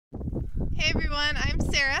Hey everyone, I'm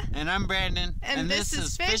Sarah. And I'm Brandon. And this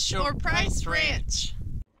is Fish or Price Ranch.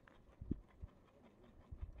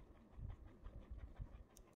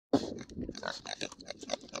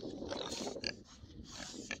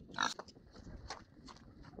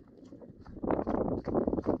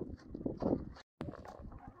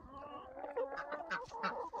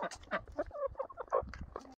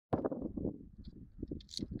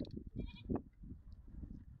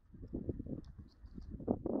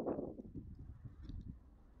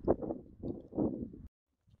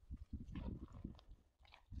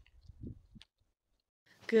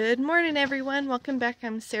 Good morning everyone, welcome back.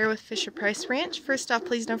 I'm Sarah with Fish or Price Ranch. First off,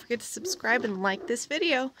 please don't forget to subscribe and like this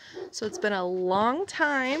video. So it's been a long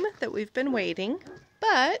time that we've been waiting,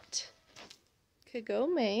 but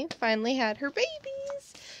Kagome finally had her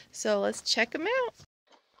babies. So let's check them out.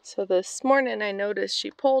 So this morning I noticed she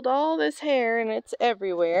pulled all this hair and it's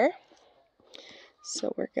everywhere.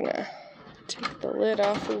 So we're gonna take the lid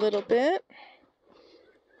off a little bit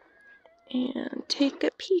and take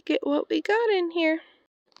a peek at what we got in here.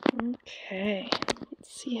 Okay,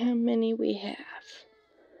 let's see how many we have.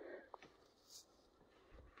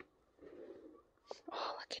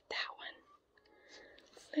 Oh, look at that one.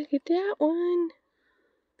 Look at that one.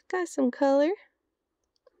 It's got some color.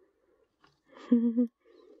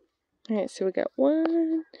 Alright, so we got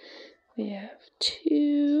 1, we have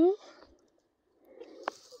 2,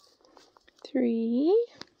 3,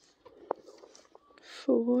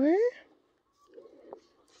 4,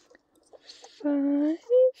 5,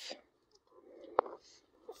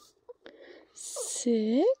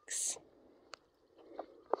 6,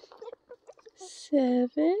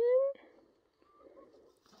 7.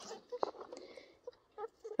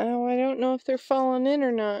 Oh, I don't know if they're falling in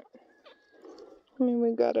or not. I mean,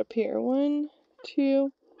 we got up here 1,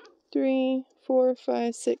 2, 3, 4,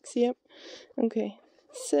 5, 6. Yep. Okay.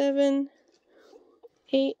 7,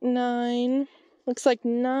 8, 9. Looks like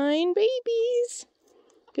 9 babies.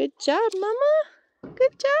 Good job, Mama.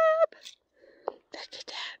 Good job. Look at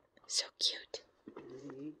that. So cute.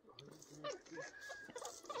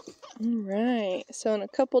 Alright. So in a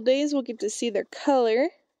couple days, we'll get to see their color.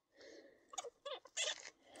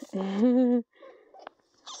 Oh,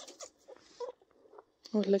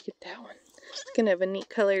 look at that one. It's going to have a neat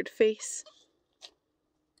colored face.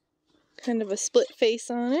 Kind of a split face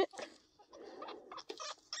on it.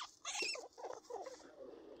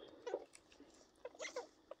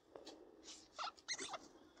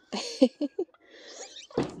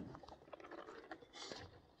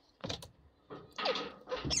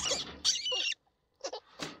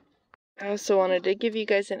 I also wanted to give you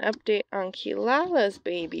guys an update on Kilala's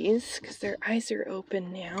babies because their eyes are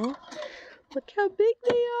open now. Look how big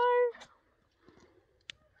they are.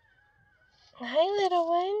 Hi, little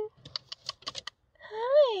one.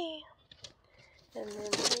 Hi. And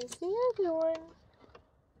then there's the other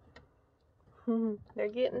one. They're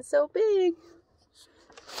getting so big.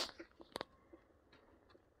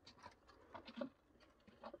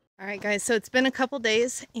 Alright guys, so it's been a couple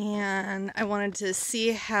days and I wanted to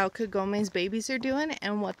see how Kagome's babies are doing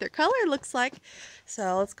and what their color looks like.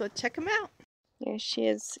 So let's go check them out. Here she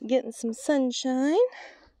is getting some sunshine.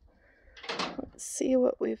 Let's see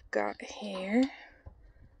what we've got here.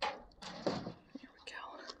 There we go.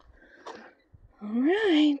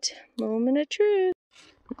 Alright, moment of truth.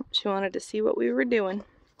 She wanted to see what we were doing.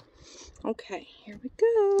 Okay, here we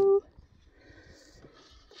go.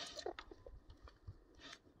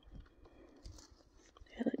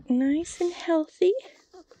 They look nice and healthy.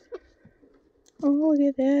 Oh, look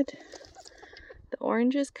at that. The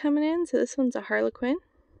orange is coming in, so this one's a Harlequin.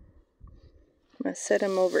 I'm going to set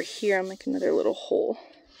them over here. I'll make another little hole.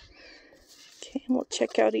 Okay, and we'll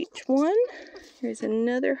check out each one. Here's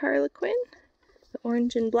another Harlequin. The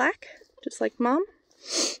orange and black, just like Mom.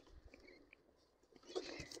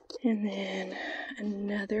 And then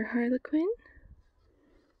another Harlequin.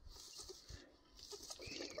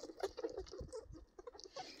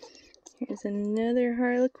 Here's another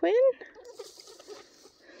Harlequin.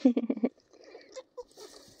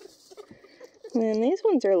 And then these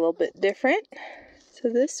ones are a little bit different. So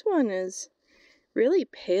this one is really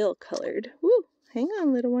pale colored. Woo, hang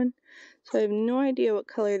on, little one. So I have no idea what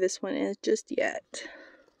color this one is just yet.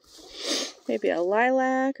 Maybe a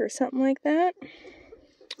lilac or something like that.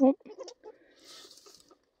 Oh.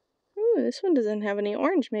 Ooh, this one doesn't have any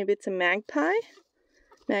orange. Maybe it's a magpie.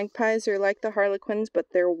 Magpies are like the Harlequins,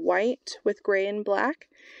 but they're white with gray and black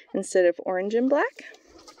instead of orange and black.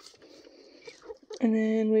 And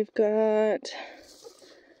then we've got,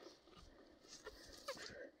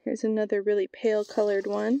 here's another really pale colored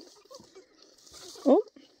one. Oh,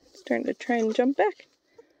 starting to try and jump back.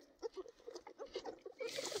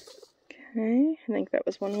 Okay, I think that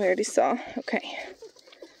was one we already saw. Okay.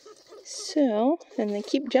 So, and they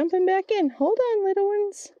keep jumping back in. Hold on, little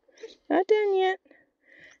ones. Not done yet.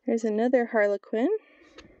 There's another harlequin.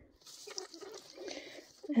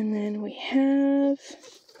 And then we have...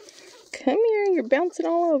 Come here, you're bouncing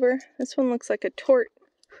all over. This one looks like a tort.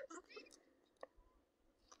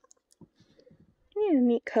 Yeah,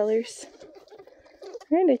 neat colors.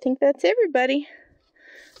 Alright, I think that's everybody.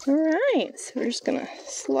 Alright, so we're just gonna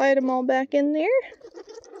slide them all back in there.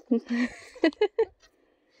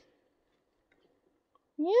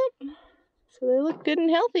 Yep, so they look good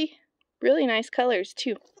and healthy. Really nice colors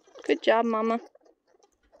too. Good job, Mama.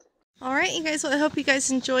 Alright, you guys, well, I hope you guys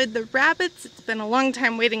enjoyed the rabbits. It's been a long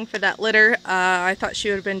time waiting for that litter. I thought she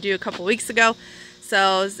would have been due a couple weeks ago,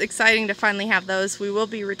 so it's exciting to finally have those. We will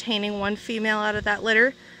be retaining one female out of that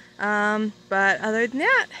litter. But other than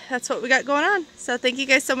that, that's what we got going on. So thank you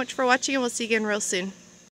guys so much for watching, and we'll see you again real soon.